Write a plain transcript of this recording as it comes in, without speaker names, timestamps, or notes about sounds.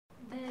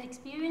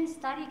experience,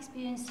 study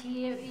experience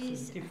here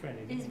is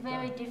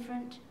very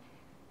different.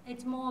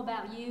 It's more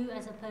about you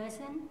as a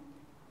person,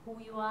 who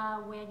you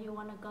are, where do you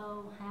want to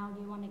go, how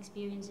do you want to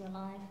experience your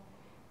life.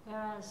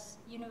 Whereas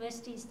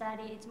university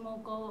study, it's more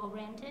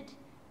goal-oriented.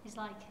 It's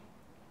like,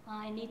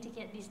 I need to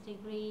get this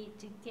degree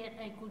to get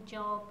a good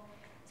job.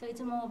 So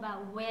it's more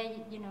about where,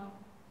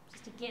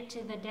 just to get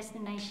to the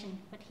destination.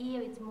 But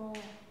here it's more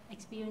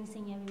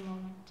experiencing every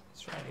moment.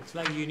 That's right. It's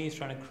like uni is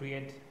trying to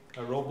create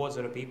a robots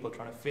or a people,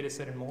 trying to fit a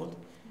certain mold.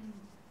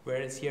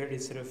 Whereas here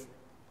it's sort of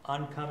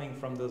uncoming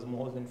from those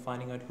molds and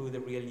finding out who the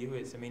real you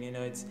is. I mean,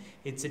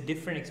 it's a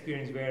different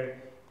experience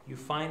where you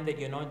find that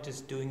you're not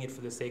just doing it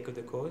for the sake of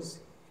the cause.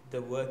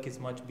 The work is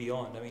much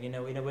beyond. I mean,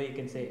 in a way you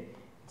can say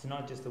it's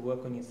not just the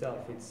work on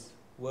yourself, it's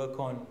work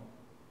on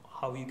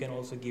how you can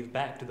also give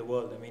back to the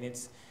world. I mean,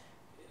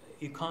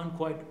 you can't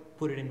quite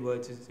put it in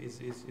words is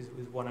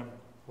what I'm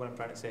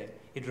trying to say.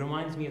 It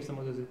reminds me of some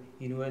of those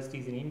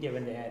universities in India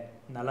when they had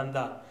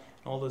Nalanda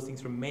and all those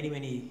things from many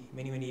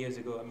years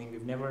ago. I mean,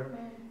 we've never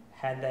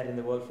had that in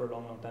the world for a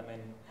long time,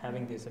 and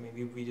having this, I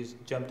mean, we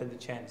just jumped at the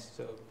chance.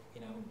 So,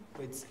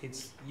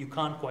 it's you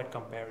can't quite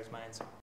compare is my answer.